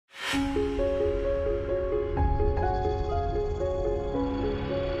Okay,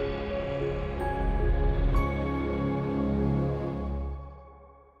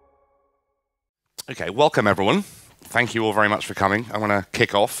 welcome everyone. Thank you all very much for coming. I want to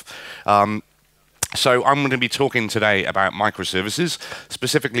kick off. So I'm going to be talking today about microservices,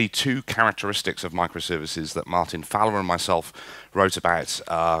 specifically two characteristics of microservices that Martin Fowler and myself wrote about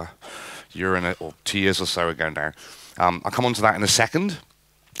a year or 2 years or so ago now. I'll come on to that in a second.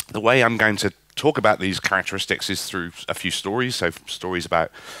 The way I'm going to talk about these characteristics is through a few stories, so stories about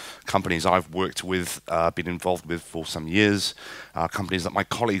companies I've worked with, been involved with for some years, companies that my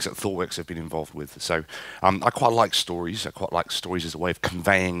colleagues at ThoughtWorks have been involved with. So I quite like stories. I quite like stories as a way of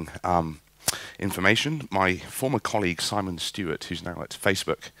conveying information. My former colleague, Simon Stewart, who's now at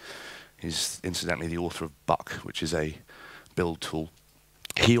Facebook, is incidentally the author of Buck, which is a build tool.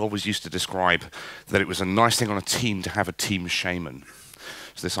 He always used to describe that it was a nice thing on a team to have a team shaman.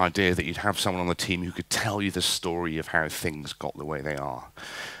 So this idea that you'd have someone on the team who could tell you the story of how things got the way they are.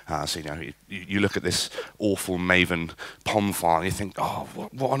 So you look at this awful Maven POM file and you think, oh,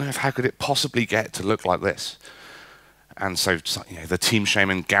 what on earth, how could it possibly get to look like this? And so the team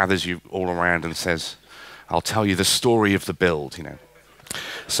shaman gathers you all around and says, I'll tell you the story of the build.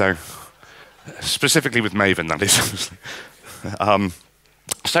 So specifically with Maven, that is.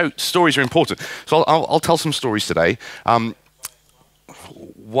 So stories are important. So I'll tell some stories today.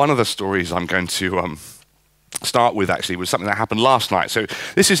 One of the stories I'm going to start with actually was something that happened last night. So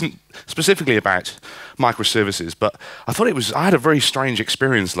this isn't specifically about microservices, but I had a very strange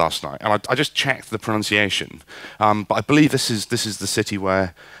experience last night, and I just checked the pronunciation. But I believe this is the city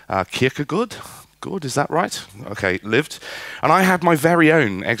where Kierkegaard, is that right? Okay, lived. And I had my very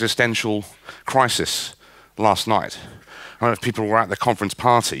own existential crisis last night. I don't know if people were at the conference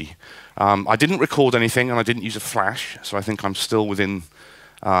party. I didn't record anything, and I didn't use a flash, so I think I'm still within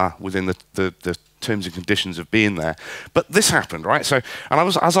the terms and conditions of being there. But this happened, right? So,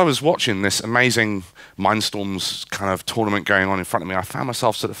 as I was watching this amazing Mindstorms kind of tournament going on in front of me, I found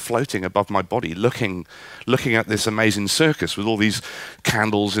myself sort of floating above my body, looking at this amazing circus with all these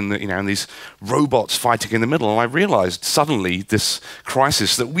candles and these robots fighting in the middle. And I realized suddenly this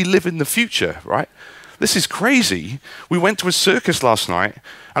crisis that we live in the future, right? This is crazy. We went to a circus last night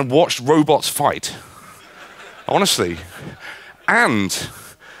and watched robots fight. Honestly. And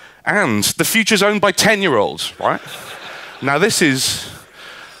the future's owned by 10-year-olds, right? Now this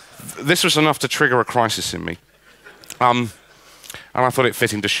was enough to trigger a crisis in me. And I thought it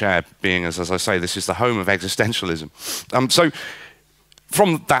fitting to share, being as I say, this is the home of existentialism. So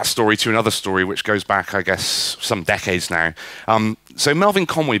from that story to another story, which goes back, I guess, some decades now. So Melvin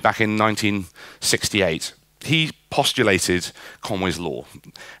Conway, back in 1968, he postulated Conway's law.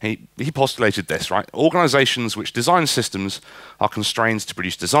 He postulated this, right? Organizations which design systems are constrained to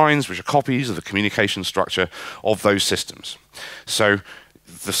produce designs which are copies of the communication structure of those systems. So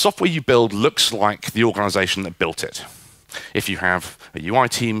the software you build looks like the organization that built it. If you have a UI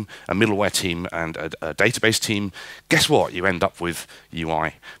team, a middleware team, and a database team, guess what? You end up with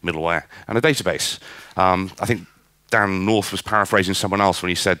UI, middleware, and a database. I think Dan North was paraphrasing someone else when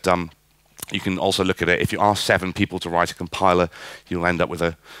he said, you can also look at it, if you ask 7 people to write a compiler, you'll end up with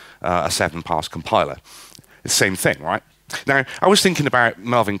a 7-pass compiler. It's the same thing, right? Now, I was thinking about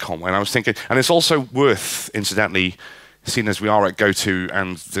Melvin Conway, and I was thinking, and it's also worth, incidentally, seeing as we are at GOTO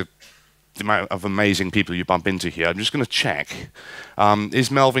and the amount of amazing people you bump into here, I'm just going to check,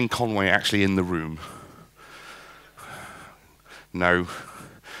 is Melvin Conway actually in the room? No.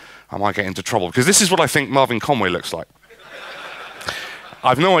 I might get into trouble, because this is what I think Melvin Conway looks like.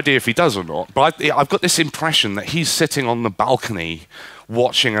 I've no idea if he does or not, but I've got this impression that he's sitting on the balcony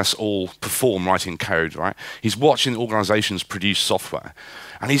watching us all perform writing code, right? He's watching organizations produce software,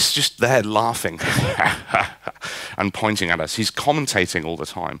 and he's just there laughing and pointing at us. He's commentating all the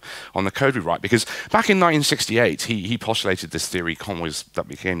time on the code we write, because back in 1968, he postulated this theory, that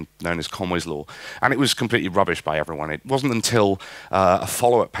became known as Conway's law, and it was completely rubbish by everyone. It wasn't until a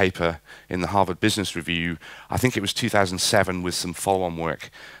follow-up paper in the Harvard Business Review, I think it was 2007, with some follow-on work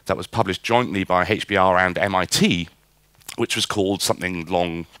that was published jointly by HBR and MIT, which was called something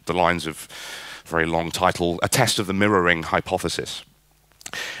along the lines of, very long title, A Test of the Mirroring Hypothesis.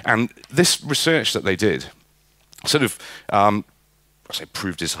 And this research that they did sort of, I say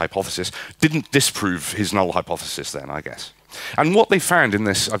proved his hypothesis, didn't disprove his null hypothesis then, I guess. And what they found in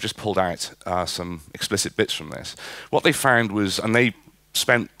this, I've just pulled out some explicit bits from this, what they found was, and they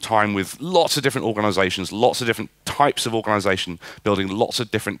spent time with lots of different organizations, lots of different types of organization, building lots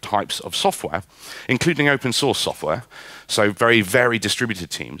of different types of software, including open source software, so very, very distributed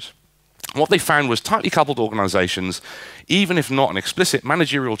teams. What they found was tightly coupled organizations, even if not an explicit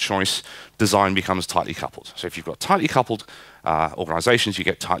managerial choice, design becomes tightly coupled. So if you've got tightly coupled organizations, you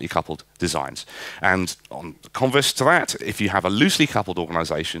get tightly coupled designs. And on the converse to that, if you have a loosely coupled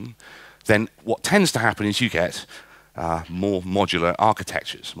organization, then what tends to happen is you get more modular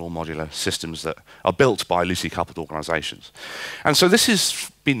architectures, more modular systems that are built by loosely coupled organizations. And so this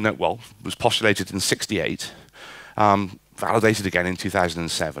has been, well, was postulated in '68, validated again in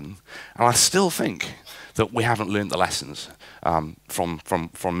 2007, and I still think that we haven't learned the lessons from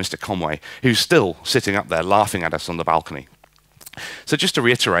Mr. Conway, who's still sitting up there laughing at us on the balcony. So just to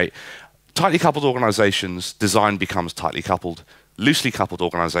reiterate, tightly coupled organizations, design becomes tightly coupled. Loosely coupled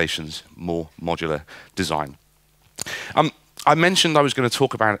organizations, more modular design. I mentioned I was going to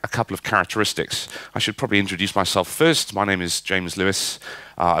talk about a couple of characteristics. I should probably introduce myself first. My name is James Lewis.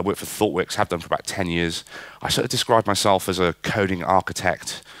 I work for ThoughtWorks, have done for about 10 years. I sort of describe myself as a coding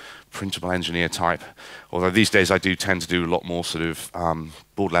architect, principal engineer type, although these days I do tend to do a lot more sort of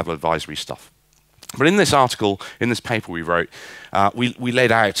board-level advisory stuff. But in this article, in this paper we wrote, we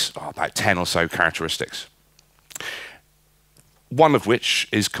laid out about 10 or so characteristics. One of which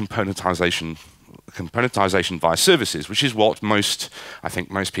is componentization via services, which is what I think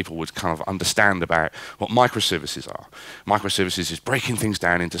most people would kind of understand about what microservices are. Microservices is breaking things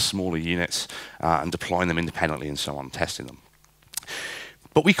down into smaller units and deploying them independently and so on, testing them.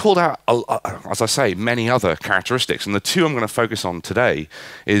 But we called out, as I say, many other characteristics, and the two I'm going to focus on today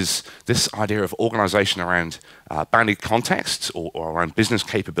is this idea of organization around bounded contexts or around business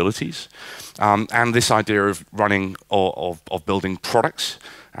capabilities, and this idea of running or of building products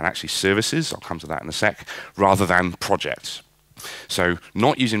and actually services, I'll come to that in a sec, rather than projects. So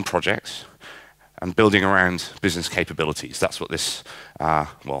not using projects and building around business capabilities. That's what this,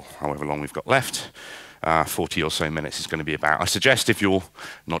 well, however long we've got left, 40 or so minutes is going to be about. I suggest if you're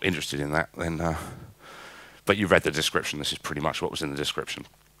not interested in that, then, but you read the description, this is pretty much what was in the description.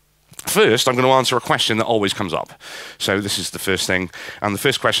 First, I'm going to answer a question that always comes up. So this is the first thing, and the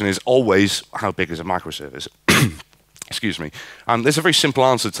first question is always, how big is a microservice? Excuse me. There's a very simple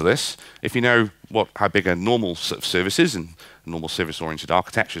answer to this. If you know how big a normal sort of service is, and a normal service-oriented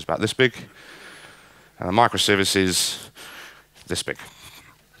architecture is about this big, and a microservice is this big.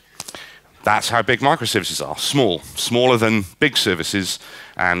 That's how big microservices are. Small. Smaller than big services,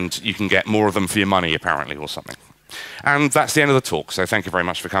 and you can get more of them for your money, apparently, or something. And that's the end of the talk, so thank you very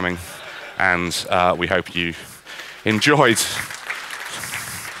much for coming, and we hope you enjoyed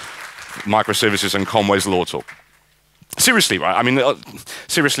microservices and Conway's Law Talk. Seriously, right? I mean,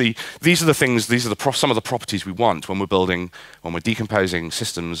 seriously, these are the things, some of the properties we want when we're decomposing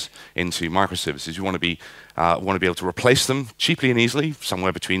systems into microservices. We want to be able to replace them cheaply and easily,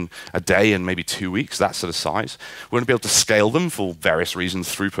 somewhere between a day and maybe 2 weeks, that sort of size. We want to be able to scale them for various reasons,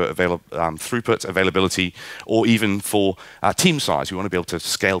 throughput, availability, or even for team size. We want to be able to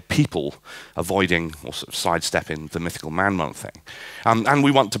scale people, avoiding or sort of sidestepping the mythical man-month thing. And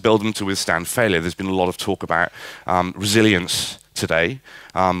we want to build them to withstand failure. There's been a lot of talk about resilience today,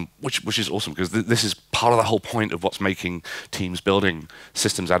 which is awesome, because this is part of the whole point of what's making teams building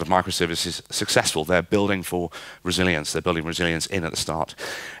systems out of microservices successful. They're building for resilience. They're building resilience in at the start.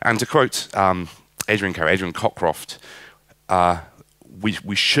 And to quote Adrian Cockcroft,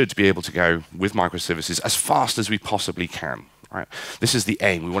 we should be able to go with microservices as fast as we possibly can. Right? This is the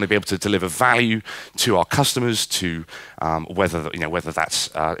aim. We want to be able to deliver value to our customers, to whether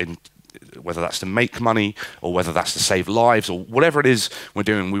that's to make money or whether that's to save lives or whatever it is we're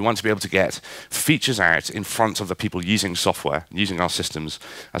doing. We want to be able to get features out in front of the people using software, using our systems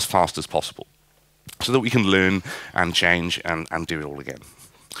as fast as possible, so that we can learn and change and do it all again.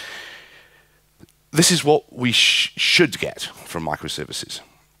 This is what we should get from microservices.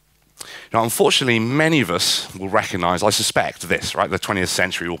 Now, unfortunately, many of us will recognize, I suspect, this, right, the 20th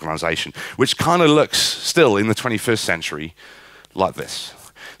century organization, which kind of looks still in the 21st century like this.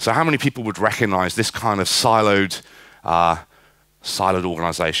 So how many people would recognize this kind of siloed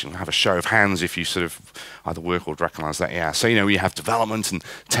organization? Have a show of hands if you sort of either work or recognize that. Yeah. So, you have development and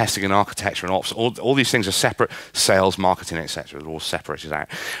testing and architecture and ops. All these things are separate. Sales, marketing, etc. They're all separated out.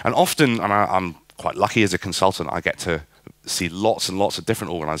 And often, and I'm quite lucky as a consultant, I get to see lots and lots of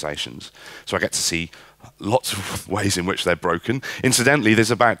different organizations. So I get to see lots of ways in which they're broken. Incidentally,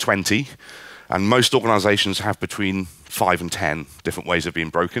 there's about 20, and most organizations have between 5 and 10 different ways of being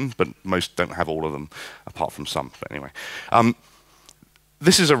broken, but most don't have all of them, apart from some. But anyway,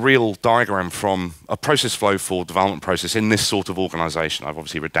 this is a real diagram from a process flow for development process in this sort of organization. I've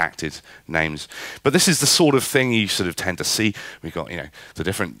obviously redacted names, but this is the sort of thing you sort of tend to see. We've got, the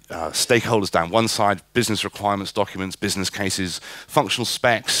different stakeholders down one side, business requirements documents, business cases, functional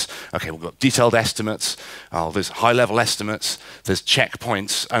specs. Okay, we've got detailed estimates. There's high-level estimates. There's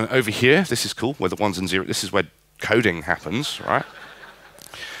checkpoints. And over here, this is cool, where the ones and zeros, this is where coding happens, right?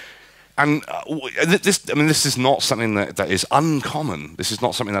 And this is not something that is uncommon. This is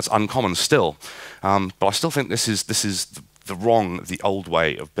not something that's uncommon still. But I still think this is the old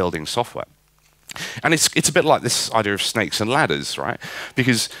way of building software. And it's a bit like this idea of snakes and ladders, right?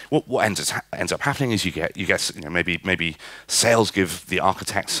 Because what ends up happening is you get maybe sales give the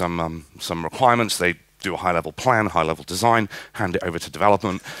architect some requirements. They do a high-level plan, high-level design, hand it over to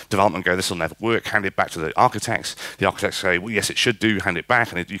development. Development go, this will never work, hand it back to the architects. The architects say, well, yes, it should do, hand it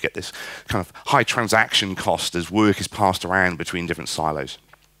back, and you get this kind of high transaction cost as work is passed around between different silos.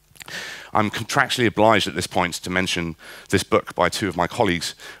 I'm contractually obliged at this point to mention this book by three of my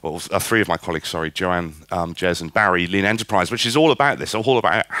colleagues, sorry, Joanne, Jez, and Barry, Lean Enterprise, which is all about this, all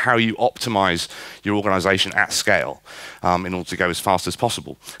about how you optimize your organization at scale in order to go as fast as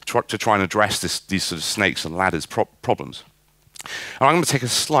possible, to try and address these sort of snakes and ladders problems. And I'm going to take a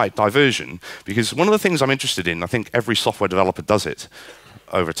slight diversion, because one of the things I'm interested in, I think every software developer does it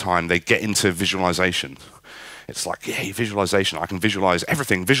over time, they get into visualization. It's like, yay, visualization. I can visualize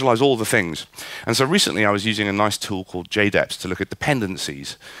everything, visualize all the things. And so recently I was using a nice tool called JDEPS to look at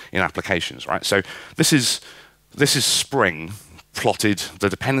dependencies in applications, right? So this is Spring plotted, the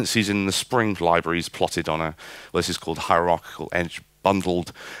dependencies in the Spring libraries plotted on this is called hierarchical edge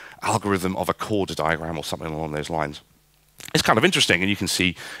bundled algorithm of a chord diagram or something along those lines. It's kind of interesting, and you can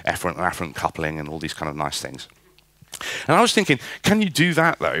see efferent and afferent coupling and all these kind of nice things. And I was thinking, can you do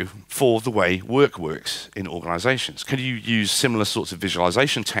that, though, for the way work works in organizations? Can you use similar sorts of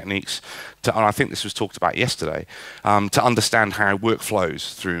visualization techniques, and I think this was talked about yesterday, to understand how work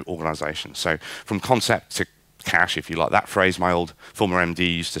flows through organizations? So from concept to cash, if you like that phrase, my old former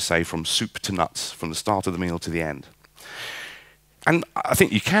MD used to say, from soup to nuts, from the start of the meal to the end. And I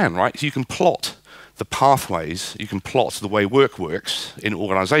think you can, right? You can plot the pathways, you can plot the way work works in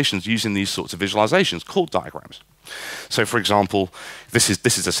organizations using these sorts of visualizations called diagrams. So, for example, this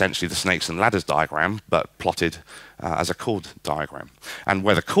is essentially the snakes and ladders diagram, but plotted as a chord diagram, and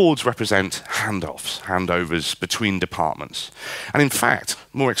where the chords represent handoffs, handovers between departments. And in fact,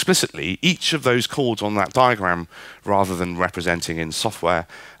 more explicitly, each of those chords on that diagram, rather than representing in software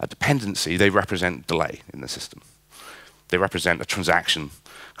a dependency, they represent delay in the system. They represent a transaction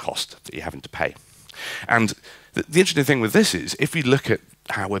cost that you're having to pay. And the interesting thing with this is, if we look at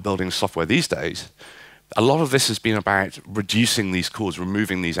how we're building software these days, a lot of this has been about reducing these chords,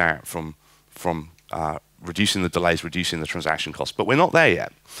 removing these out from reducing the delays, reducing the transaction costs. But we're not there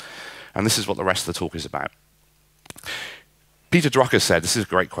yet. And this is what the rest of the talk is about. Peter Drucker said, this is a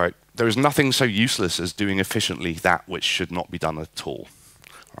great quote, "There is nothing so useless as doing efficiently that which should not be done at all."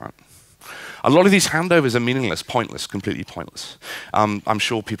 All right. A lot of these handovers are meaningless, pointless, completely pointless. I'm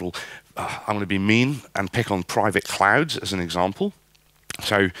sure people, I'm going to be mean and pick on private clouds as an example.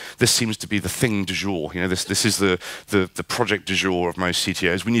 So this seems to be the thing du jour. This is the project du jour of most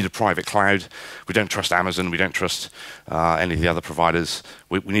CTOs. We need a private cloud. We don't trust Amazon. We don't trust any of the other providers.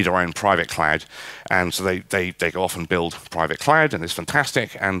 We need our own private cloud. And so they go off and build private cloud, and it's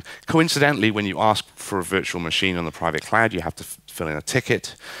fantastic. And coincidentally, when you ask for a virtual machine on the private cloud, you have to fill in a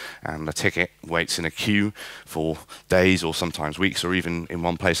ticket, and the ticket waits in a queue for days or sometimes weeks, or even in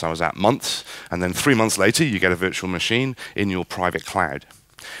one place I was at, months. And then 3 months later, you get a virtual machine in your private cloud.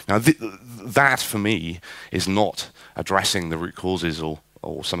 Now, that for me is not addressing the root causes or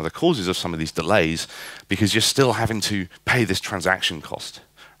some of the causes of some of these delays, because you're still having to pay this transaction cost.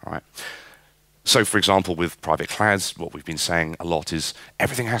 All right. So, for example, with private clouds, what we've been saying a lot is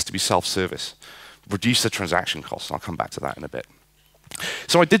everything has to be self-service. Reduce the transaction costs. I'll come back to that in a bit.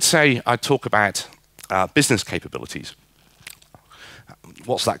 So I did say I'd talk about business capabilities.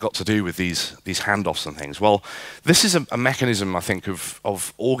 What's that got to do with these handoffs and things? Well, this is a mechanism, I think,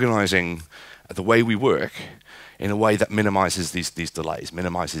 of organizing the way we work in a way that minimizes these delays,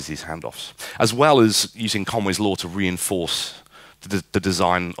 minimizes these handoffs, as well as using Conway's law to reinforce the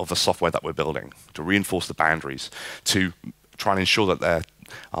design of the software that we're building, to reinforce the boundaries, to try and ensure that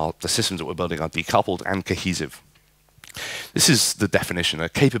the systems that we're building are decoupled and cohesive. This is the definition. A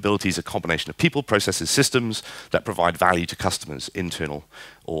capability is a combination of people, processes, systems that provide value to customers, internal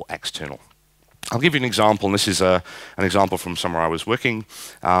or external. I'll give you an example, and this is an example from somewhere I was working.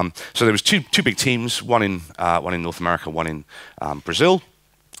 So there was two big teams, one in North America, one in Brazil.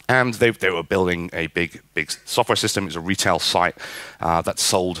 And they were building a big software system. It was a retail site that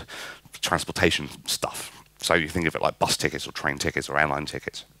sold transportation stuff. So you think of it like bus tickets or train tickets or airline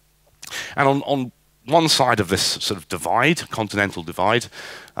tickets. And on one side of this sort of divide, continental divide,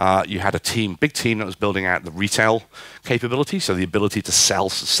 you had a big team that was building out the retail capability, so the ability to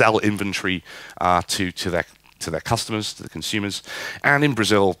sell inventory to their customers, to the consumers. And in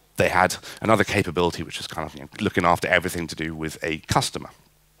Brazil, they had another capability, which was kind of looking after everything to do with a customer.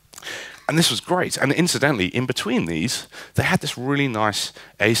 And this was great. And incidentally, in between these, they had this really nice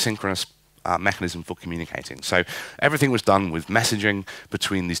asynchronous mechanism for communicating. So everything was done with messaging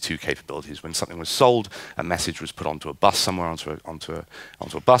between these two capabilities. When something was sold, a message was put onto a bus somewhere, onto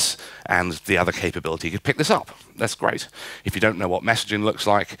a bus, and the other capability could pick this up. That's great. If you don't know what messaging looks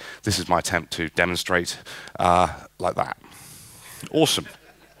like, this is my attempt to demonstrate like that. Awesome.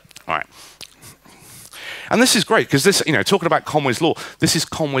 All right. And this is great because this, talking about Conway's law, this is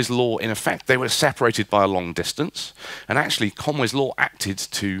Conway's law in effect. They were separated by a long distance, and actually Conway's law acted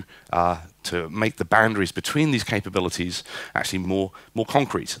to make the boundaries between these capabilities actually more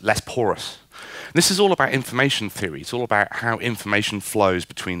concrete, less porous. And this is all about information theory. It's all about how information flows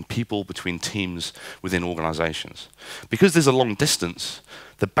between people, between teams, within organizations. Because there's a long distance,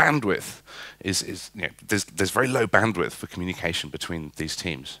 the bandwidth there's very low bandwidth for communication between these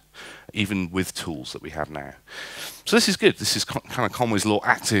teams, even with tools that we have now. So this is good. This is kind of Conway's law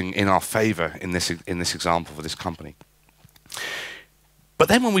acting in our favor in this example for this company. But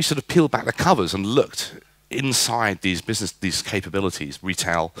then when we sort of peeled back the covers and looked inside these capabilities,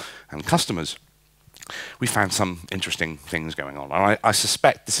 retail and customers, we found some interesting things going on. And I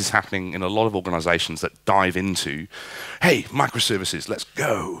suspect this is happening in a lot of organizations that dive into, hey, microservices, let's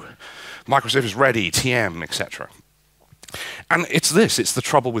go. Microservice ready, TM, etc. And it's the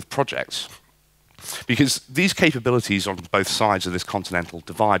trouble with projects. Because these capabilities on both sides of this continental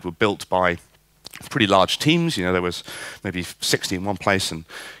divide were built by pretty large teams. There was maybe 60 in one place and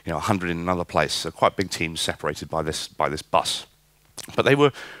 100 in another place. So quite big teams separated by this bus. But they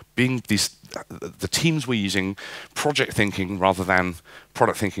were the teams were using project thinking rather than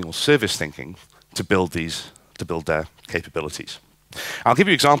product thinking or service thinking to build their capabilities. I'll give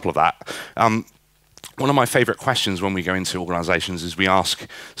you an example of that. One of my favorite questions when we go into organizations is we ask,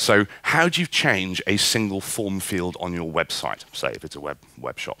 so how do you change a single form field on your website, say if it's a web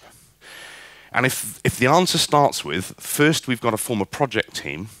shop? And if the answer starts with, first we've got to form a project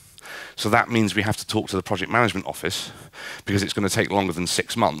team, so that means we have to talk to the project management office because it's going to take longer than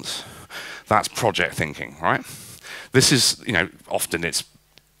 6 months, that's project thinking, right? This is, often it's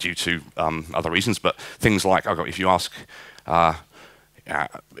due to other reasons, but things like, if you ask, how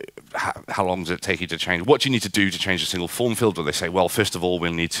long does it take you to change? What do you need to do to change a single form field? Well, they say, well, first of all,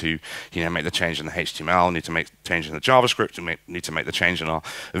 we'll need to, make the change in the HTML, need to make the change in the JavaScript, and need to make the change in our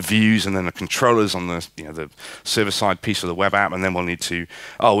views, and then the controllers on the, the server-side piece of the web app, and then we'll need to,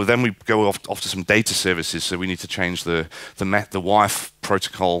 then we go off to some data services, so we need to change the WIFE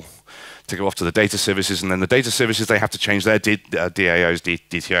protocol to go off to the data services, and then the data services, they have to change their DAOs,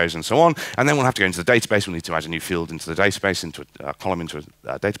 DTOs, and so on. And then we'll have to go into the database. We'll need to add a new field into the database, into a column, into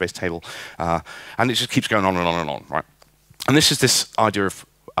a database table. And it just keeps going on and on and on, right? And this is this idea of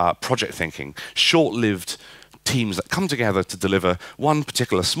project thinking, short-lived teams that come together to deliver one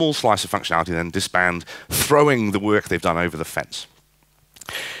particular small slice of functionality, then disband, throwing the work they've done over the fence.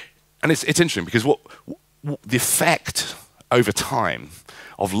 And it's interesting because what the effect over time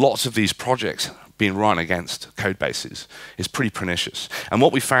of lots of these projects being run against code bases is pretty pernicious. And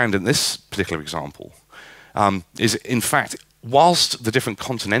what we found in this particular example is, in fact, whilst the different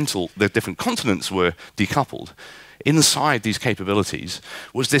continents were decoupled, inside these capabilities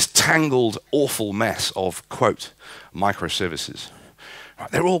was this tangled, awful mess of, quote, microservices.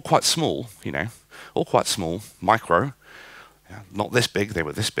 Right, they're all quite small, all quite small, micro, not this big, they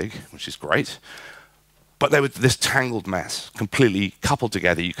were this big, which is great. But they were this tangled mess, completely coupled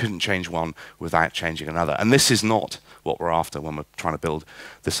together. You couldn't change one without changing another. And this is not what we're after when we're trying to build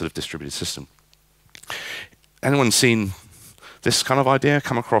this sort of distributed system. Anyone seen this kind of idea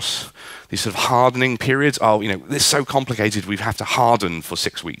come across these sort of hardening periods? This is so complicated, we have to harden for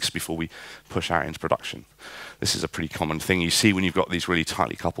 6 weeks before we push out into production. This is a pretty common thing you see when you've got these really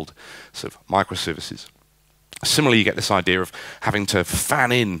tightly coupled sort of microservices. Similarly, you get this idea of having to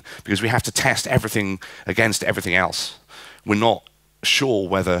fan in because we have to test everything against everything else. We're not sure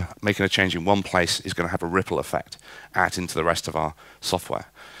whether making a change in one place is going to have a ripple effect out into the rest of our software.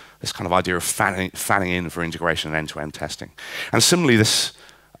 This kind of idea of fanning in for integration and end-to-end testing. And similarly, this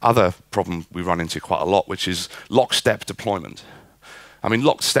other problem we run into quite a lot, which is lockstep deployment.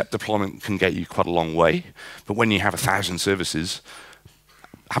 Lockstep deployment can get you quite a long way, but when you have 1,000 services,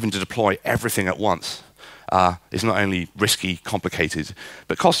 having to deploy everything at once is not only risky, complicated,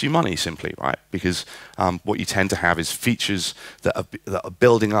 but costs you money simply, right? Because what you tend to have is features that are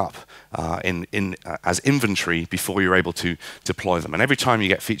building up as inventory before you're able to deploy them. And every time you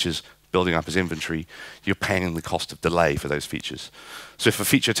get features building up as inventory, you're paying the cost of delay for those features. So if a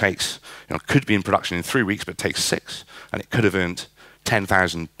feature takes, could be in production in 3 weeks, but takes 6, and it could have earned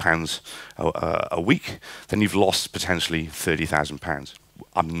 £10,000 a week, then you've lost potentially £30,000.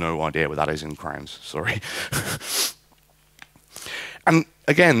 I've no idea what that is in crowns, sorry. And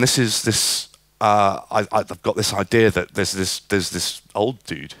again, I've got this idea that there's this old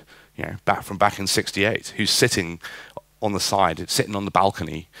dude, back in '68, who's sitting on the side, sitting on the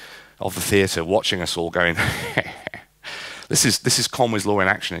balcony of the theatre, watching us all going, this is Conway's law in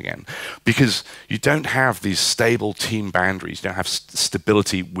action again. Because you don't have these stable team boundaries, you don't have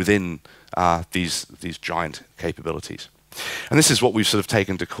stability within these giant capabilities. And this is what we've sort of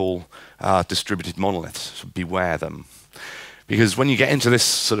taken to call distributed monoliths. So beware them. Because when you get into this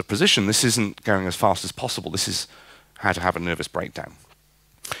sort of position, this isn't going as fast as possible. This is how to have a nervous breakdown,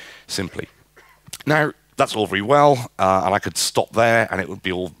 simply. Now, that's all very well, and I could stop there, and it would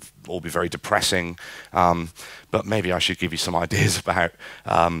be all be very depressing. But maybe I should give you some ideas about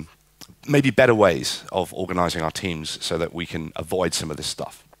maybe better ways of organizing our teams so that we can avoid some of this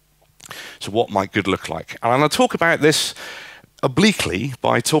stuff. So what might good look like? And I'm going to talk about this obliquely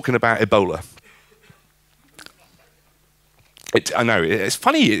by talking about Ebola. I know, it's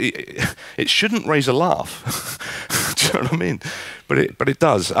funny, it shouldn't raise a laugh. Do you know what I mean? But it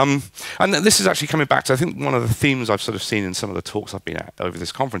does. And this is actually coming back to, I think, one of the themes I've sort of seen in some of the talks I've been at over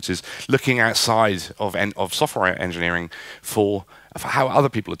this conference is looking outside of software engineering for how other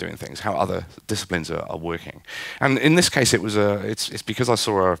people are doing things, how other disciplines are working. And in this case, it's because I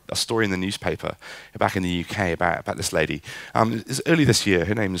saw a story in the newspaper back in the UK about this lady. It was early this year.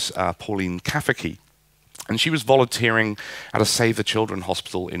 Her name's Pauline Kafaki. And she was volunteering at a Save the Children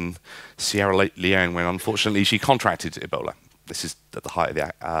hospital in Sierra Leone when, unfortunately, she contracted Ebola. This is at the height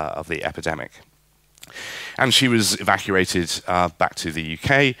of the epidemic. And she was evacuated back to the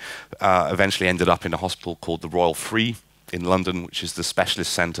UK, eventually ended up in a hospital called the Royal Free in London, which is the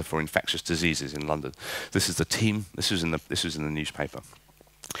specialist centre for infectious diseases in London. This is the team. This was in the newspaper.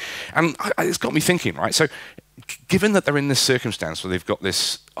 And it's got me thinking, right? So given that they're in this circumstance where they've got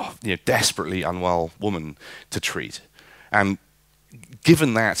this desperately unwell woman to treat, and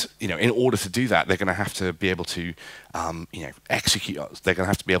given that, in order to do that, they're going to have to be able to, execute, they're going to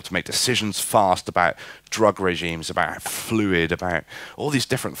have to be able to make decisions fast about drug regimes, about fluid, about all these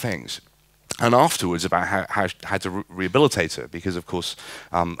different things. And afterwards about how to rehabilitate her, because of course,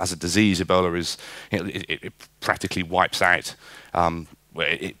 as a disease, Ebola is, it practically wipes out,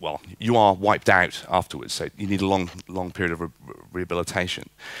 you are wiped out afterwards, so you need a long period of rehabilitation.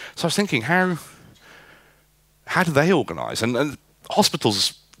 So I was thinking, how do they organise? And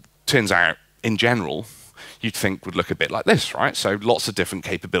hospitals, turns out, in general, you'd think would look a bit like this, right? So lots of different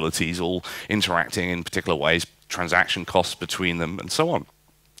capabilities, all interacting in particular ways, transaction costs between them, and so on.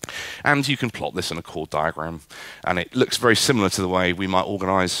 And you can plot this in a chord diagram, and it looks very similar to the way we might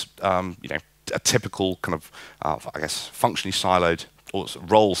organise, a typical kind of, I guess, functionally siloed or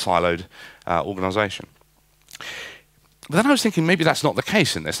role siloed organisation. But then I was thinking maybe that's not the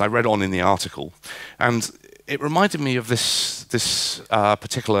case in this. I read on in the article, and it reminded me of this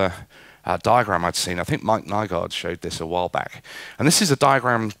particular diagram I'd seen. I think Mike Nygaard showed this a while back. And this is a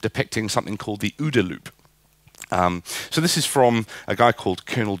diagram depicting something called the OODA loop. So this is from a guy called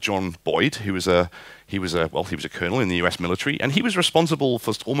Colonel John Boyd, who was a colonel in the US military, and he was responsible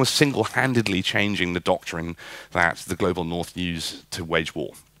for almost single-handedly changing the doctrine that the global north used to wage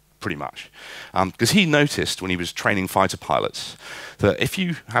war, pretty much. Because he noticed when he was training fighter pilots that if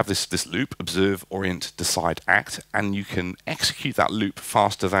you have this loop, observe, orient, decide, act, and you can execute that loop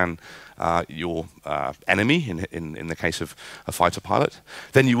faster than your enemy, in the case of a fighter pilot,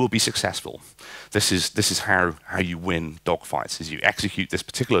 then you will be successful. This is how you win dogfights, is you execute this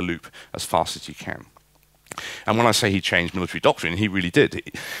particular loop as fast as you can. And when I say he changed military doctrine, he really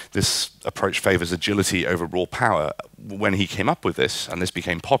did. This approach favors agility over raw power. When he came up with this, and this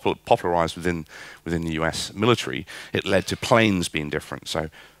became popularized within the US military, it led to planes being different. So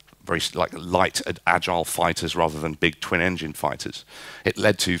very light, agile fighters rather than big twin-engine fighters. It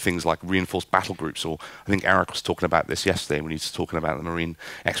led to things like reinforced battle groups, or I think Eric was talking about this yesterday when he was talking about the Marine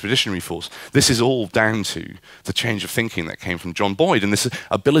Expeditionary Force. This is all down to the change of thinking that came from John Boyd and this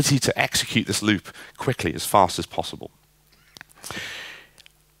ability to execute this loop quickly, as fast as possible.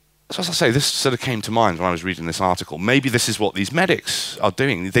 So as I say, this sort of came to mind when I was reading this article. Maybe this is what these medics are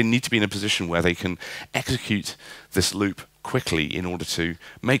doing. They need to be in a position where they can execute this loop quickly in order to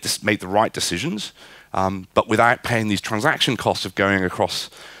make the right decisions, but without paying these transaction costs of going across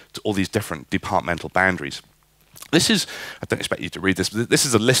to all these different departmental boundaries. This is, I don't expect you to read this, but this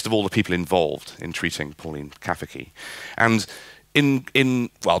is a list of all the people involved in treating Pauline Kafeki. And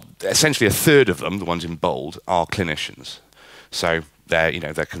well, essentially a third of them, the ones in bold, are clinicians. So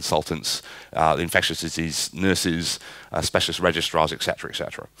they're consultants, infectious disease nurses, specialist registrars, etc.,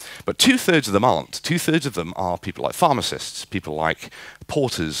 etc. But 2/3 of them aren't. 2/3 of them are people like pharmacists, people like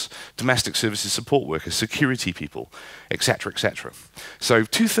porters, domestic services support workers, security people, etc., etc. So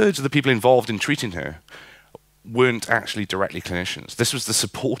 2/3 of the people involved in treating her weren't actually directly clinicians. This was the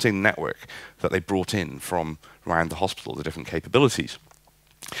supporting network that they brought in from around the hospital, the different capabilities.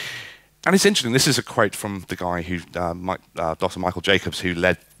 And it's interesting, this is a quote from the guy who, Dr. Michael Jacobs, who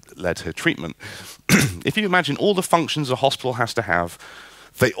led her treatment. If you imagine all the functions a hospital has to have,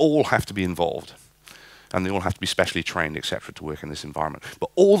 they all have to be involved. And they all have to be specially trained, etc., to work in this environment. But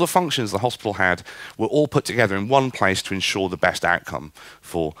all the functions the hospital had were all put together in one place to ensure the best outcome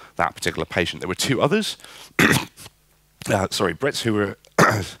for that particular patient. There were two others, Brits who were,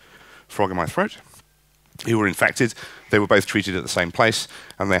 frog in my throat, who were infected. They were both treated at the same place,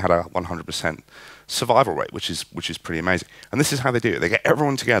 and they had a 100% survival rate, which is pretty amazing. And this is how they do it. They get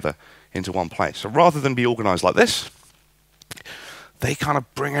everyone together into one place. So rather than be organized like this, they kind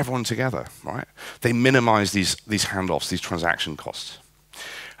of bring everyone together, right? They minimize these handoffs, these transaction costs.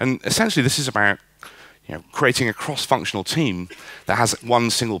 And essentially, this is about creating a cross-functional team that has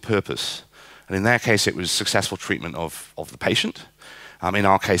one single purpose. And in their case, it was successful treatment of the patient. In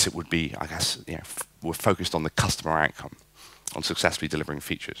our case, it would be, I guess, we're focused on the customer outcome, on successfully delivering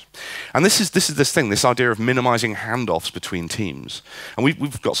features. And this is this idea of minimizing handoffs between teams. And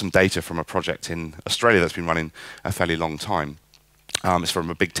we've got some data from a project in Australia that's been running a fairly long time. It's from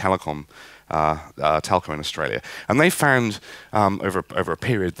a big telco in Australia. And they found over a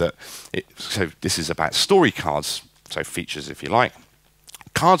period that, so this is about story cards, so features if you like,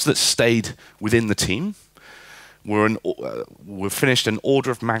 cards that stayed within the team were finished an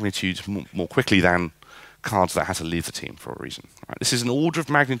order of magnitude more quickly than cards that had to leave the team for a reason. Right? This is an order of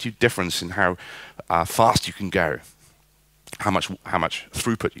magnitude difference in how fast you can go, how much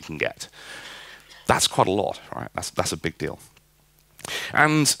throughput you can get. That's quite a lot, right? That's a big deal.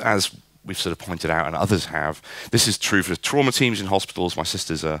 And as we've sort of pointed out, and others have, this is true for trauma teams in hospitals. My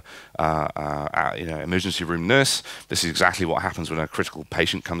sister's a emergency room nurse. This is exactly what happens when a critical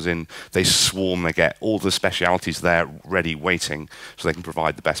patient comes in. They swarm, they get all the specialities there ready, waiting, so they can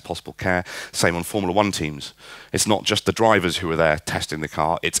provide the best possible care. Same on Formula One teams. It's not just the drivers who are there testing the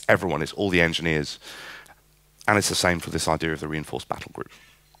car, it's everyone, it's all the engineers. And it's the same for this idea of the reinforced battle group.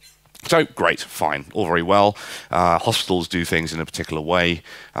 So, great, fine, all very well. Hospitals do things in a particular way.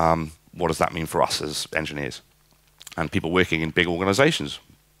 What does that mean for us as engineers and people working in big organizations?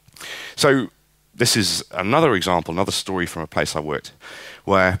 So this is another example, another story from a place I worked,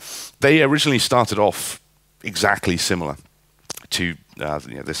 where they originally started off exactly similar to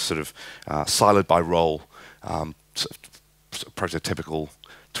this sort of siloed by role, sort of prototypical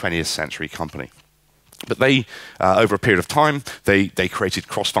 20th century company. But they, over a period of time, they created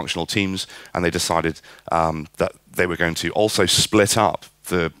cross-functional teams, and they decided that they were going to also split up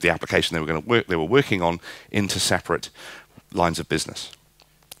the application they were working on into separate lines of business.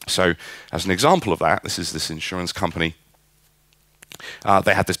 So, as an example of that, this is this insurance company.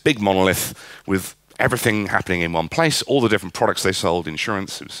 They had this big monolith with everything happening in one place, all the different products they sold,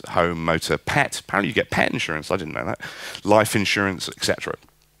 insurance, it was home, motor, pet. Apparently you get pet insurance, I didn't know that. Life insurance, etc.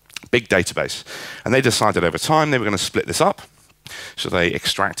 Big database. And they decided over time they were going to split this up. So they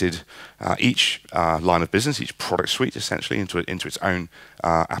extracted each line of business, each product suite, essentially, into its own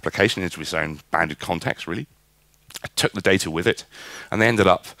application, into its own bounded context, really. Took the data with it, and they ended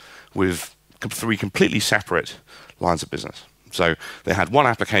up with 3 completely separate lines of business. So they had one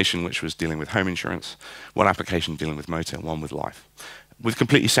application which was dealing with home insurance, one application dealing with motor, and one with life, with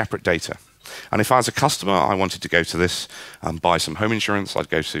completely separate data. And if I was a customer, I wanted to go to this and buy some home insurance, I'd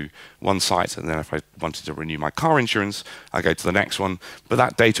go to one site, and then if I wanted to renew my car insurance, I'd go to the next one, but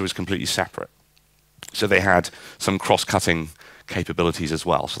that data was completely separate. So they had some cross-cutting capabilities as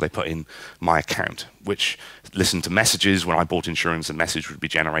well. So they put in my account, which listened to messages. When I bought insurance, a message would be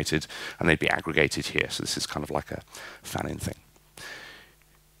generated, and they'd be aggregated here. So this is kind of like a fan-in thing.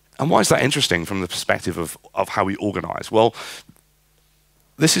 And why is that interesting from the perspective of how we organize? Well,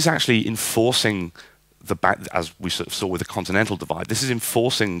 this is actually enforcing as we sort of saw with the continental divide, this is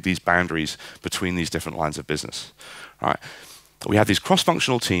enforcing these boundaries between these different lines of business. Right? we have these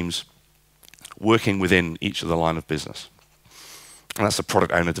cross-functional teams working within each of the line of business. And that's the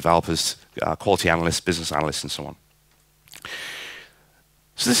product owner, developers, quality analysts, business analysts, and so on.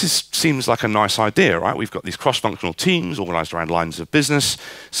 So seems like a nice idea, right? We've got these cross-functional teams organized around lines of business.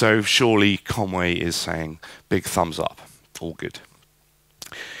 So surely Conway is saying big thumbs up, all good.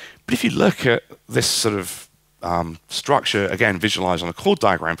 But if you look at this sort of structure, again, visualized on a chord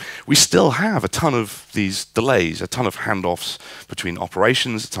diagram, we still have a ton of these delays, a ton of handoffs between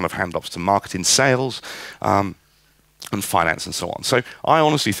operations, a ton of handoffs to marketing, sales, and finance, and so on. So I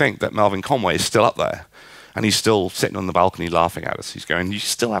honestly think that Melvin Conway is still up there. And he's still sitting on the balcony laughing at us. He's going, you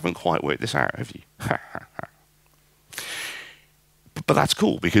still haven't quite worked this out, have you? But that's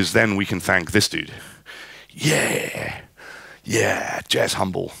cool, because then we can thank this dude. Yeah, Jez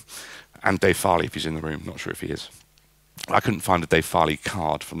Humble. And Dave Farley, if he's in the room. Not sure if he is. I couldn't find a Dave Farley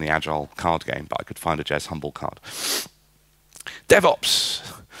card from the Agile card game, but I could find a Jez Humble card.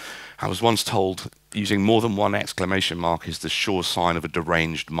 DevOps. I was once told using more than one exclamation mark is the sure sign of a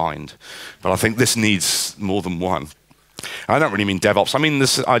deranged mind. But I think this needs more than one. I don't really mean DevOps. I mean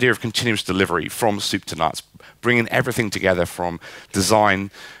this idea of continuous delivery from soup to nuts, bringing everything together from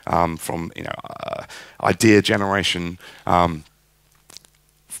design, from idea generation,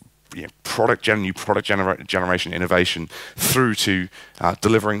 new product generation, innovation, through to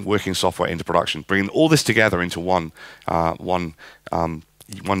delivering working software into production, bringing all this together into one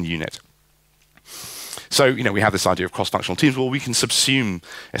unit. So, we have this idea of cross-functional teams. Well, we can subsume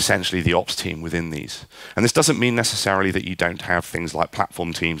essentially the ops team within these. And this doesn't mean necessarily that you don't have things like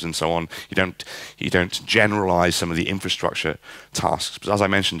platform teams and so on. You don't generalize some of the infrastructure tasks. But as I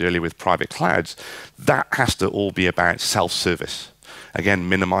mentioned earlier with private clouds, that has to all be about self-service. Again,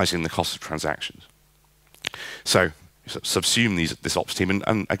 minimizing the cost of transactions. So subsume this ops team,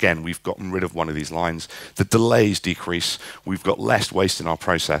 and again, we've gotten rid of one of these lines. The delays decrease. We've got less waste in our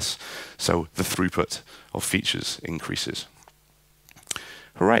process, so the throughput of features increases.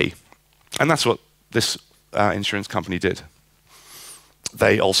 Hooray! And that's what this insurance company did.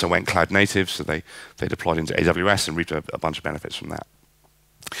 They also went cloud native, so they deployed into AWS and reaped a bunch of benefits from that.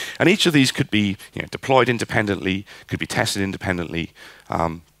 And each of these could be deployed independently, could be tested independently,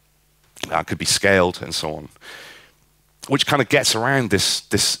 could be scaled, and so on. Which kind of gets around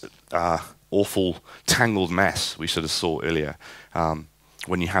this awful tangled mess we sort of saw earlier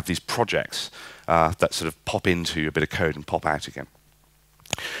when you have these projects that sort of pop into a bit of code and pop out again.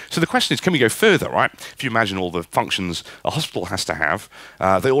 So the question is, can we go further, right? If you imagine all the functions a hospital has to have,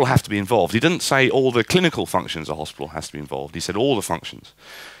 they all have to be involved. He didn't say all the clinical functions a hospital has to be involved. He said all the functions.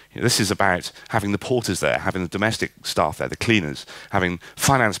 This is about having the porters there, having the domestic staff there, the cleaners, having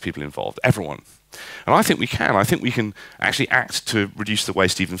finance people involved, everyone. And I think we can. I think we can actually act to reduce the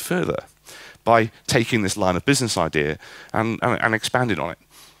waste even further by taking this line of business idea and expanding on it.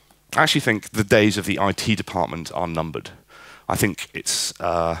 I actually think the days of the IT department are numbered. I think it's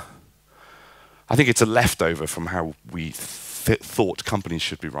a leftover from how we thought companies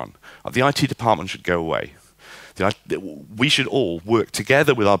should be run. The IT department should go away. We should all work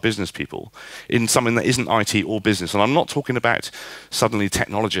together with our business people in something that isn't IT or business. And I'm not talking about suddenly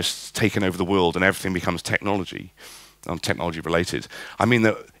technologists taking over the world and everything becomes technology related. I mean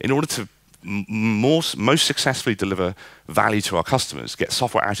that in order to most successfully deliver value to our customers, get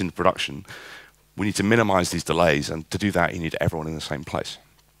software out into production, we need to minimize these delays. And to do that, you need everyone in the same place.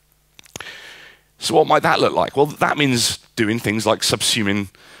 So what might that look like? Well, that means doing things like subsuming,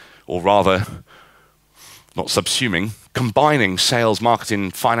 or rather, not subsuming, combining sales,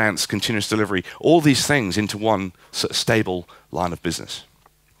 marketing, finance, continuous delivery, all these things into one sort of stable line of business.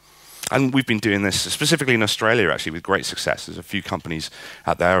 And we've been doing this specifically in Australia, actually, with great success. There's a few companies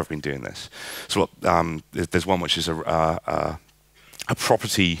out there have been doing this. So there's one which is a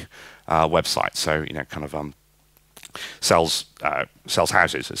property website. So kind of sells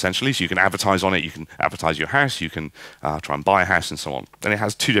houses essentially. So you can advertise on it. You can advertise your house. You can try and buy a house and so on. And it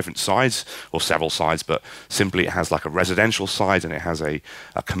has two different sides, or several sides, but simply it has like a residential side and it has a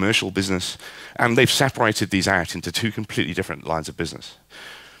commercial business. And they've separated these out into two completely different lines of business.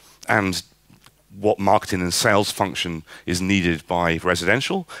 And what marketing and sales function is needed by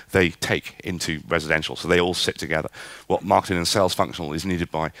residential, they take into residential. So they all sit together. What marketing and sales functional is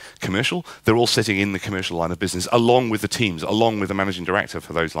needed by commercial, they're all sitting in the commercial line of business, along with the teams, along with the managing director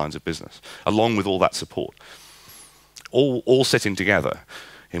for those lines of business, along with all that support. All sitting together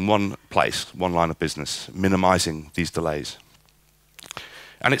in one place, one line of business, minimizing these delays.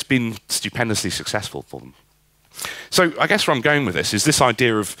 And it's been stupendously successful for them. So I guess where I'm going with this is this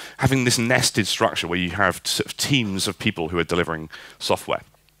idea of having this nested structure where you have sort of teams of people who are delivering software.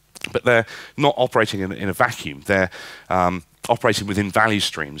 But they're not operating in a vacuum. They're operating within value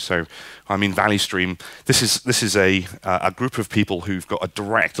streams. So I mean value stream, this is a group of people who've got a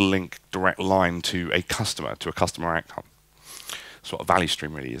direct link, direct line to a customer outcome. That's what a value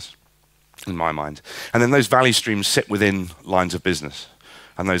stream really is, in my mind. And then those value streams sit within lines of business,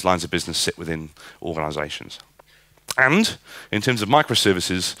 and those lines of business sit within organizations. And in terms of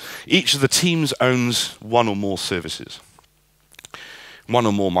microservices, each of the teams owns one or more services. One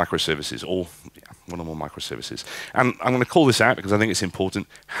or more microservices, one or more microservices. And I'm going to call this out because I think it's important.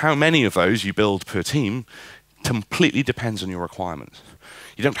 How many of those you build per team completely depends on your requirements.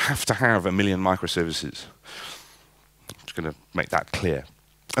 You don't have to have 1 million microservices. I'm just going to make that clear.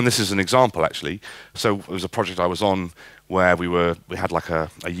 And this is an example, actually. So it was a project I was on where we had like a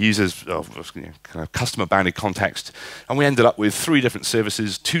user's kind of customer-bounded context, and we ended up with 3 different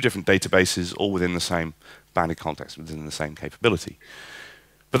services, 2 different databases, all within the same bounded context, within the same capability.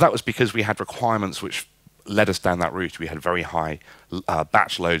 But that was because we had requirements which led us down that route. We had very high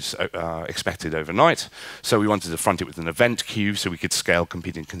batch loads expected overnight, so we wanted to front it with an event queue so we could scale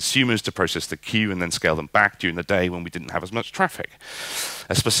competing consumers to process the queue and then scale them back during the day when we didn't have as much traffic.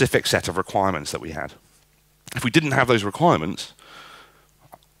 A specific set of requirements that we had. If we didn't have those requirements,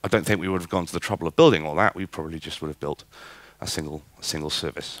 I don't think we would have gone to the trouble of building all that. We probably just would have built a single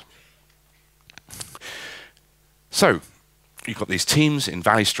service. So you've got these teams in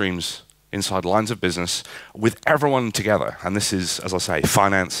value streams inside lines of business with everyone together. And this is, as I say,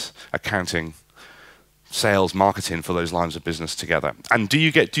 finance, accounting, sales, marketing for those lines of business together. And do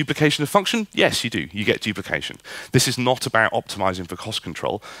you get duplication of function? Yes, you do. You get duplication. This is not about optimizing for cost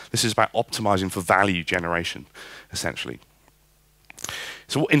control. This is about optimizing for value generation, essentially.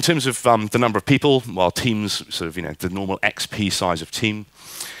 So in terms of the number of people, well, teams, sort of, the normal XP size of team.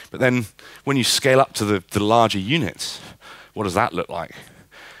 But then when you scale up to the larger units, what does that look like?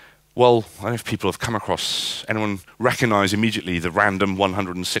 Well, I don't know if people have come across, anyone recognize immediately the random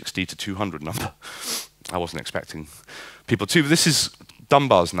 160 to 200 number? I wasn't expecting people to, but this is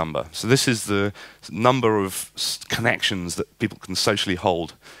Dunbar's number. So this is the number of connections that people can socially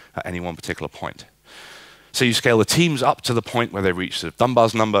hold at any one particular point. So you scale the teams up to the point where they reach sort of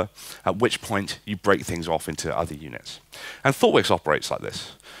Dunbar's number, at which point you break things off into other units. And ThoughtWorks operates like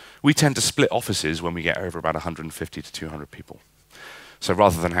this. We tend to split offices when we get over about 150 to 200 people. So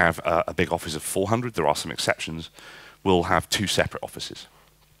rather than have a big office of 400, there are some exceptions, we'll have 2 separate offices,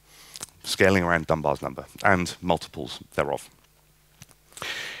 scaling around Dunbar's number and multiples thereof.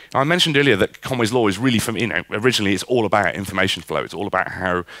 Now, I mentioned earlier that Conway's law is really, originally it's all about information flow. It's all about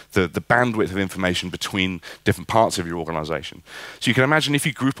how the bandwidth of information between different parts of your organization. So you can imagine if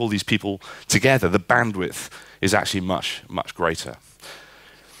you group all these people together, the bandwidth is actually much, much greater.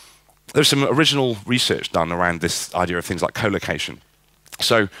 There's some original research done around this idea of things like co-location.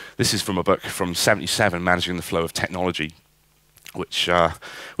 So this is from a book from '77, Managing the Flow of Technology, which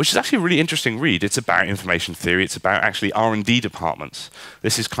is actually a really interesting read. It's about information theory. It's about actually R&D departments.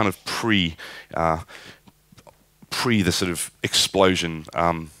 This is kind of pre the sort of explosion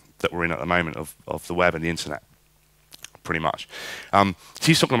that we're in at the moment of the web and the internet, pretty much. So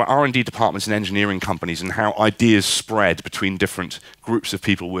he's talking about R&D departments and engineering companies and how ideas spread between different groups of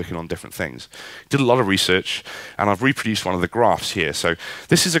people working on different things. Did a lot of research, and I've reproduced one of the graphs here. So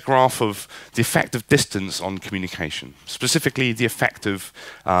this is a graph of the effect of distance on communication, specifically the effect of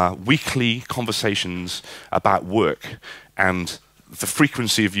weekly conversations about work and the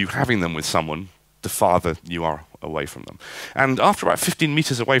frequency of you having them with someone the farther you are away from them. And after about 15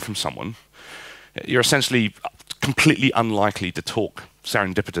 meters away from someone, you're essentially completely unlikely to talk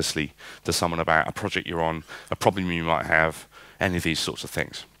serendipitously to someone about a project you're on, a problem you might have, any of these sorts of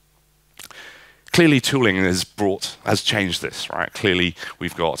things. Clearly, tooling has changed this, right? Clearly,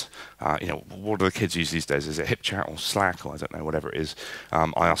 we've got, what do the kids use these days? Is it HipChat or Slack or I don't know, whatever it is,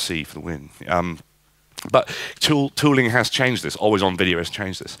 IRC for the win. But tooling has changed this. Always on video has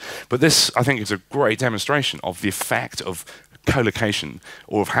changed this. But this, I think, is a great demonstration of the effect of co-location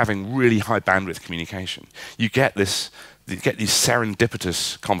or of having really high bandwidth communication. You get these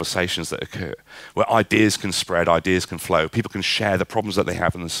serendipitous conversations that occur where ideas can spread, ideas can flow, people can share the problems that they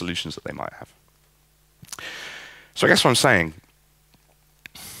have and the solutions that they might have. So I guess what I'm saying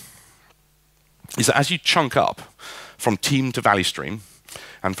is that as you chunk up from team to value stream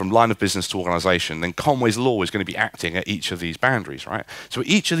and from line of business to organization, then Conway's law is going to be acting at each of these boundaries, right? So at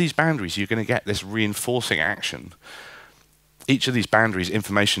each of these boundaries, you're going to get this reinforcing action. Each of these boundaries,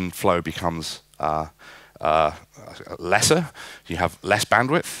 information flow becomes lesser, you have less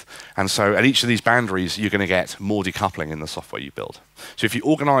bandwidth, and so at each of these boundaries you're going to get more decoupling in the software you build. So if you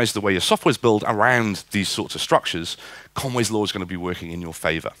organize the way your software is built around these sorts of structures, Conway's law is going to be working in your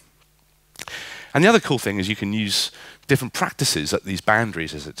favor. And the other cool thing is you can use different practices at these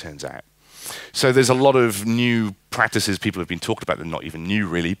boundaries, as it turns out. So there's a lot of new practices people have been talking about. They're not even new,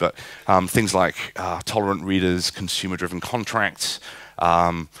 really, but things like tolerant readers, consumer-driven contracts,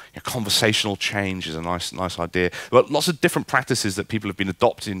 conversational change is a nice idea. But lots of different practices that people have been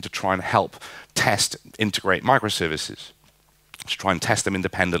adopting to try and help test, integrate microservices, to try and test them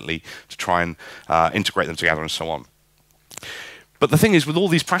independently, to try and integrate them together, and so on. But the thing is, with all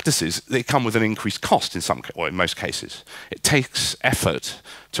these practices, they come with an increased cost in most cases. It takes effort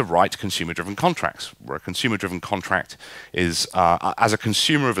to write consumer-driven contracts, where a consumer-driven contract is, as a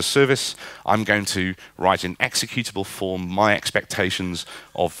consumer of a service, I'm going to write in executable form my expectations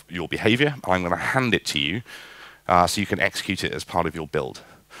of your behavior, and I'm going to hand it to you so you can execute it as part of your build.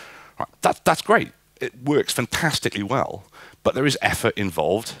 Right. That's great. It works fantastically well, but there is effort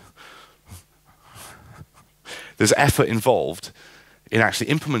involved. There's effort involved in actually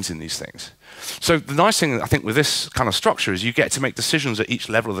implementing these things. So the nice thing, I think, with this kind of structure is you get to make decisions at each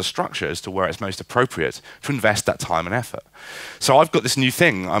level of the structure as to where it's most appropriate to invest that time and effort. So I've got this new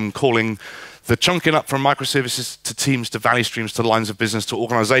thing I'm calling the chunking up from microservices to teams to value streams to lines of business to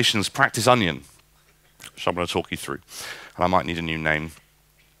organizations practice onion, which I'm going to talk you through. And I might need a new name.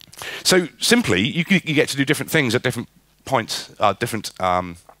 So simply, you get to do different things at different points, different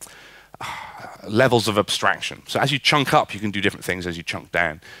levels of abstraction. So as you chunk up, you can do different things. As you chunk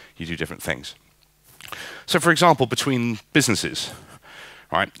down, you do different things. So for example, between businesses,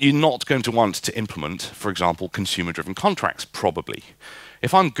 right, you're not going to want to implement, for example, consumer-driven contracts, probably.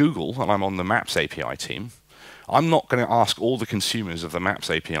 If I'm Google and I'm on the Maps API team, I'm not going to ask all the consumers of the Maps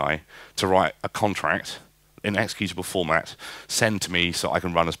API to write a contract in executable format, send to me so I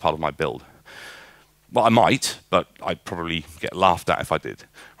can run as part of my build. Well, I might, but I'd probably get laughed at if I did.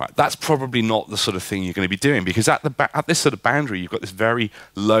 Right, that's probably not the sort of thing you're going to be doing, because at this sort of boundary, you've got this very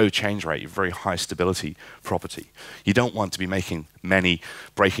low change rate, very high stability property. You don't want to be making many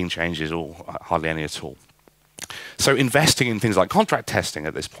breaking changes or hardly any at all. So investing in things like contract testing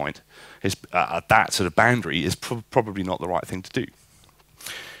at this point, is, at that sort of boundary, is probably not the right thing to do.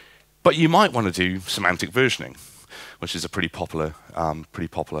 But you might want to do semantic versioning, which is a pretty popular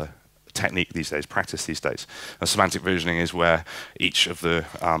technique these days, practice these days. Semantic versioning is where each of the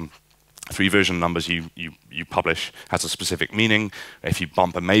 3 version numbers you publish has a specific meaning. If you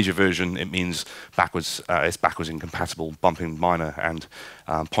bump a major version, it means it's backwards incompatible. Bumping minor and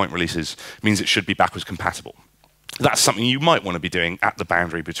point releases means it should be backwards compatible. That's something you might want to be doing at the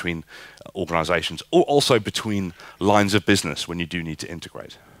boundary between organizations, or also between lines of business when you do need to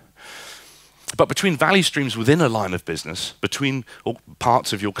integrate. But between value streams within a line of business, between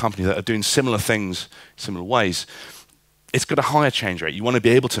parts of your company that are doing similar things, similar ways, it's got a higher change rate. You want to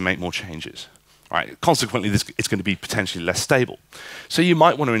be able to make more changes. Right? Consequently, it's going to be potentially less stable. So you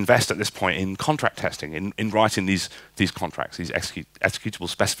might want to invest at this point in contract testing, in writing these contracts, these executable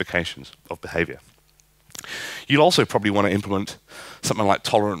specifications of behavior. You'll also probably want to implement something like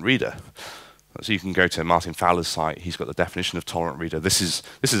tolerant reader. So you can go to Martin Fowler's site. He's got the definition of tolerant reader. This is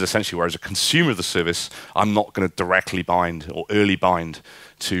essentially where, as a consumer of the service, I'm not going to directly bind or early bind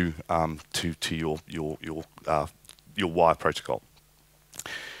to your wire protocol.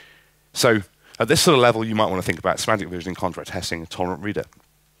 So at this sort of level, you might want to think about semantic versioning, contract testing, and tolerant reader.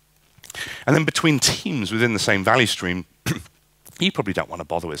 And then between teams within the same value stream, you probably don't want to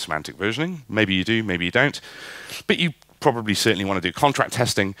bother with semantic versioning. Maybe you do, maybe you don't. But you probably certainly want to do contract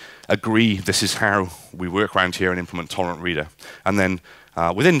testing, agree this is how we work around here, and implement tolerant reader. And then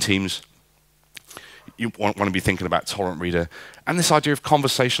within teams, you want to be thinking about tolerant reader and this idea of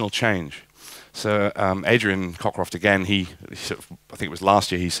conversational change. So Adrian Cockcroft, again, I think it was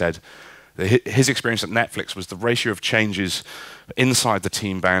last year, he said that his experience at Netflix was the ratio of changes inside the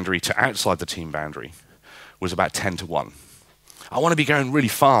team boundary to outside the team boundary was about 10 to 1. I want to be going really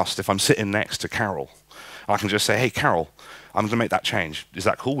fast if I'm sitting next to Carol. I can just say, hey, Carol, I'm going to make that change. Is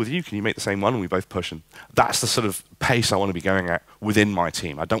that cool with you? Can you make the same one? And we both push. And that's the sort of pace I want to be going at within my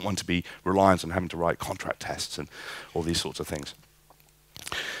team. I don't want to be reliant on having to write contract tests and all these sorts of things.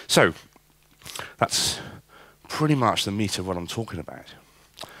 So that's pretty much the meat of what I'm talking about.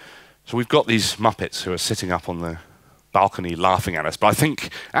 So we've got these Muppets who are sitting up on the balcony laughing at us, but I think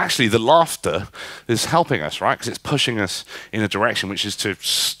actually the laughter is helping us, right? Because it's pushing us in a direction which is to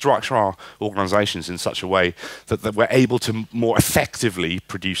structure our organizations in such a way that we're able to more effectively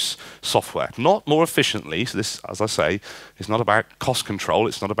produce software, not more efficiently. So this, as I say, is not about cost control.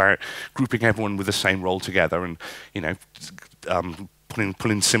 It's not about grouping everyone with the same role together and,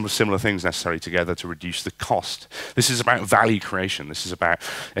 putting similar things necessary together to reduce the cost. This is about value creation. This is about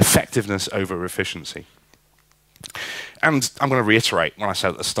effectiveness over efficiency. And I'm going to reiterate what I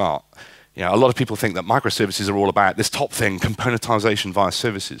said at the start. A lot of people think that microservices are all about this top thing, componentization via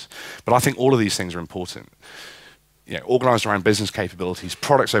services. But I think all of these things are important. Organized around business capabilities,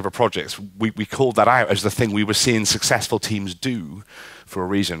 products over projects. We called that out as the thing we were seeing successful teams do for a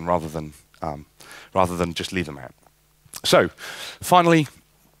reason, rather than just leave them out. So, finally,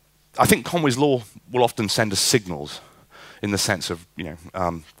 I think Conway's law will often send us signals, in the sense of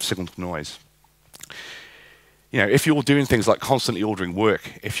signal to noise. If you're doing things like constantly ordering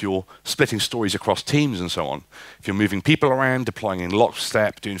work, if you're splitting stories across teams and so on, if you're moving people around, deploying in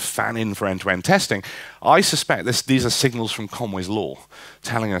lockstep, doing fan-in for end-to-end testing, I suspect these are signals from Conway's law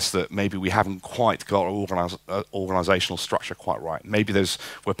telling us that maybe we haven't quite got our organizational structure quite right. Maybe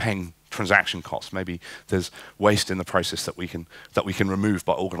we're paying transaction costs. Maybe there's waste in the process that we can remove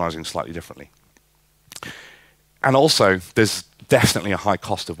by organizing slightly differently. And also, there's definitely a high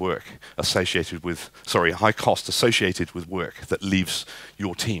cost associated with work that leaves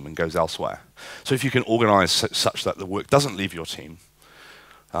your team and goes elsewhere. So if you can organize such that the work doesn't leave your team,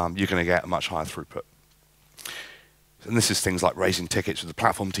 you're going to get a much higher throughput. And this is things like raising tickets with the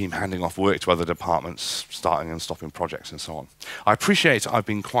platform team, handing off work to other departments, starting and stopping projects, and so on. I appreciate I've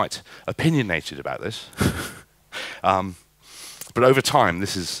been quite opinionated about this. But over time,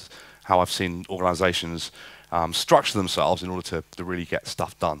 this is how I've seen organizations structure themselves in order to really get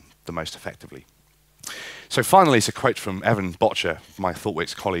stuff done the most effectively. So finally, it's a quote from Evan Botcher, my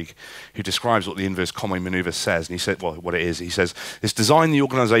ThoughtWorks colleague, who describes what the inverse Conway maneuver says. And he said, well, what it is. He says, it's design the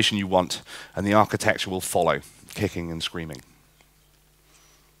organization you want, and the architecture will follow, kicking and screaming.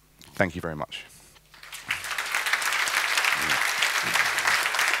 Thank you very much.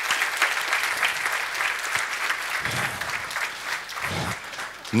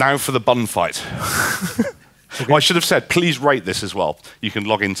 Now for the bun fight. Okay. Well, I should have said, please rate this as well. You can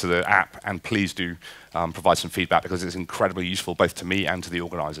log into the app and please do provide some feedback, because it's incredibly useful both to me and to the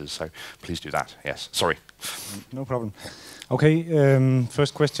organizers. So please do that. Yes, sorry. No problem. Okay,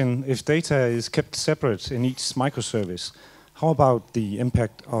 first question. If data is kept separate in each microservice, how about the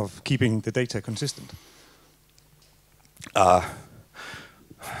impact of keeping the data consistent?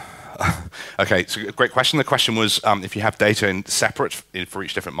 Okay, so a great question. The question was, if you have data separate for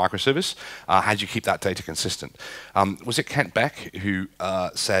each different microservice, how do you keep that data consistent? Was it Kent Beck who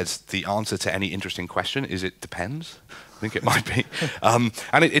said the answer to any interesting question is it depends? I think it might be.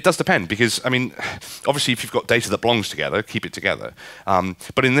 And it does depend, because, I mean, obviously if you've got data that belongs together, keep it together.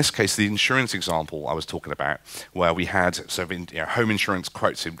 But in this case, the insurance example I was talking about, where we had home insurance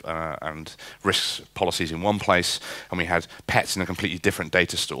quotes and risks policies in one place, and we had pets in a completely different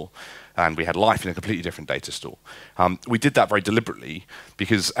data store, and we had life in a completely different data store. We did that very deliberately,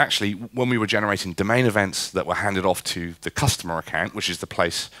 because actually when we were generating domain events that were handed off to the customer account, which is the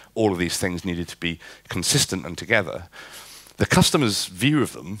place all of these things needed to be consistent and together, the customer's view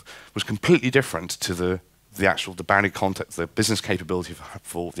of them was completely different to the bounded context, the business capability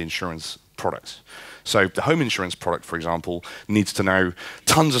for the insurance products. So the home insurance product, for example, needs to know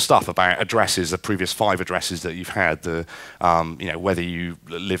tons of stuff about addresses, the previous 5 addresses that you've had, whether you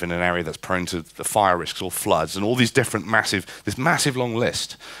live in an area that's prone to the fire risks or floods, and all these different this massive long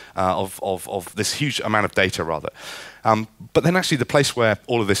list of this huge amount of data, rather. But then actually the place where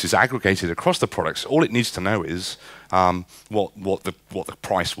all of this is aggregated across the products, all it needs to know is what the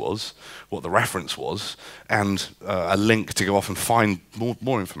price was, what the reference was, and a link to go off and find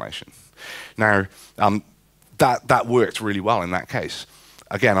more information. Now, that worked really well in that case.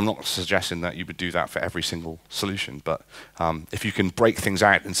 Again, I'm not suggesting that you would do that for every single solution, but if you can break things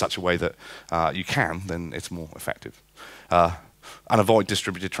out in such a way that you can, then it's more effective. And avoid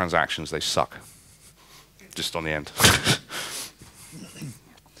distributed transactions, they suck. Just on the end.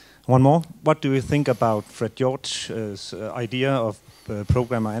 One more. What do you think about Fred George's idea of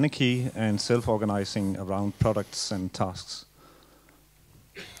programmer anarchy and self-organizing around products and tasks?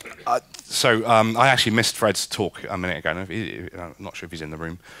 I actually missed Fred's talk a minute ago. I'm not sure if he's in the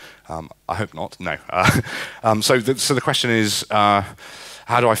room. I hope not. No. So the question is,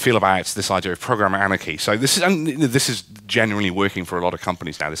 how do I feel about this idea of programmer anarchy? So this is genuinely working for a lot of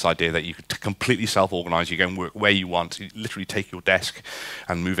companies now, this idea that you could completely self-organize, you go and work where you want, you literally take your desk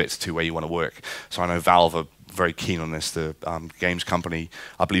and move it to where you want to work. So I know Valve are very keen on this, the games company.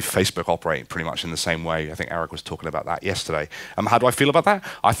 I believe Facebook operate pretty much in the same way. I think Eric was talking about that yesterday. How do I feel about that?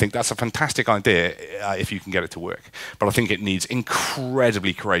 I think that's a fantastic idea if you can get it to work. But I think it needs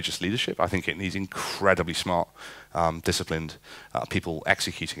incredibly courageous leadership. I think it needs incredibly smart, disciplined people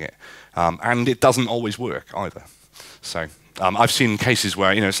executing it. And it doesn't always work either. So I've seen cases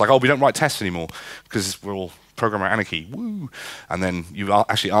where it's like, oh, we don't write tests anymore because we're all programmer anarchy, woo! And then you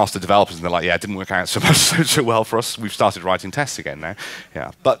actually ask the developers, and they're like, yeah, it didn't work out so well for us. We've started writing tests again now.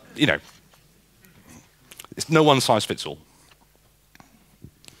 Yeah, but it's no one size fits all.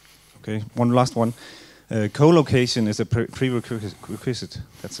 Okay, one last one. Co-location is a prerequisite.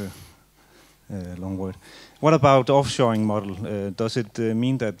 That's a long word. What about offshoring model? Does it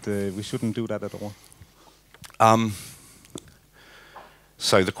mean that we shouldn't do that at all?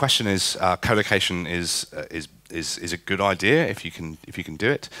 So the question is, co-location is a good idea if you can do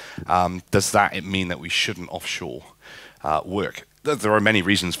it. Does that mean that we shouldn't offshore work? There are many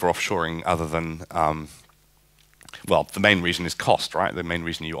reasons for offshoring other than well, the main reason is cost, right? The main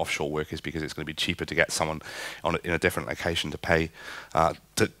reason you offshore work is because it's going to be cheaper to get someone in a different location to pay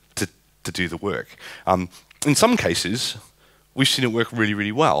to do the work. In some cases, we've seen it work really,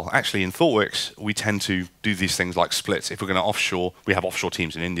 really well. Actually, in ThoughtWorks, we tend to do these things like splits. If we're going to offshore, we have offshore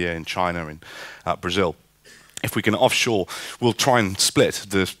teams in India, in China, in Brazil. If we can offshore, we'll try and split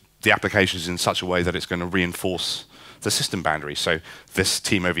the applications in such a way that it's going to reinforce the system boundary. So this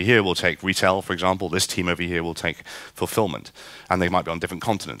team over here will take retail, for example. This team over here will take fulfillment, and they might be on different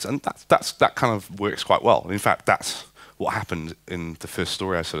continents. And that kind of works quite well. In fact, that's what happened in the first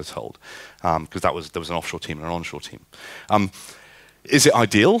story I sort of told, because there was an offshore team and an onshore team. Is it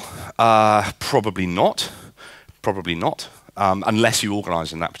ideal? Probably not. Probably not, unless you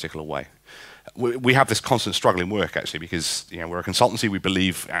organise in that particular way. We have this constant struggle in work, actually, because we're a consultancy. We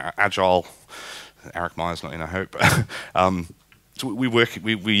believe agile. Eric Meyer's not in, I hope. So we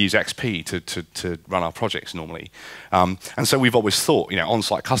use XP to run our projects normally, and so we've always thought,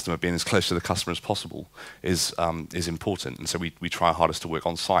 on-site customer, being as close to the customer as possible is important, and so we try our hardest to work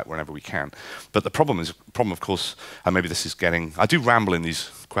on site whenever we can. But the problem, of course, and maybe this is I do ramble in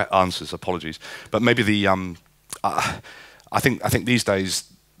these answers. Apologies, but maybe I think these days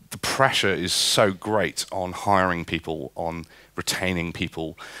the pressure is so great on hiring people, on retaining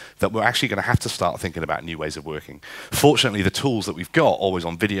people, that we're actually going to have to start thinking about new ways of working. Fortunately, the tools that we've got, always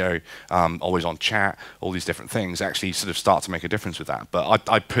on video, always on chat, all these different things, actually sort of start to make a difference with that. But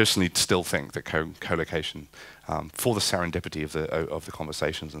I personally still think that co-location, for the serendipity of the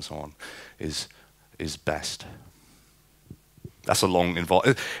conversations and so on, is best. That's a long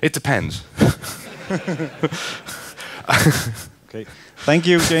involved. It depends. Okay. Thank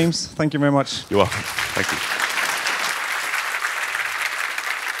you, James. Thank you very much. You're welcome. Thank you.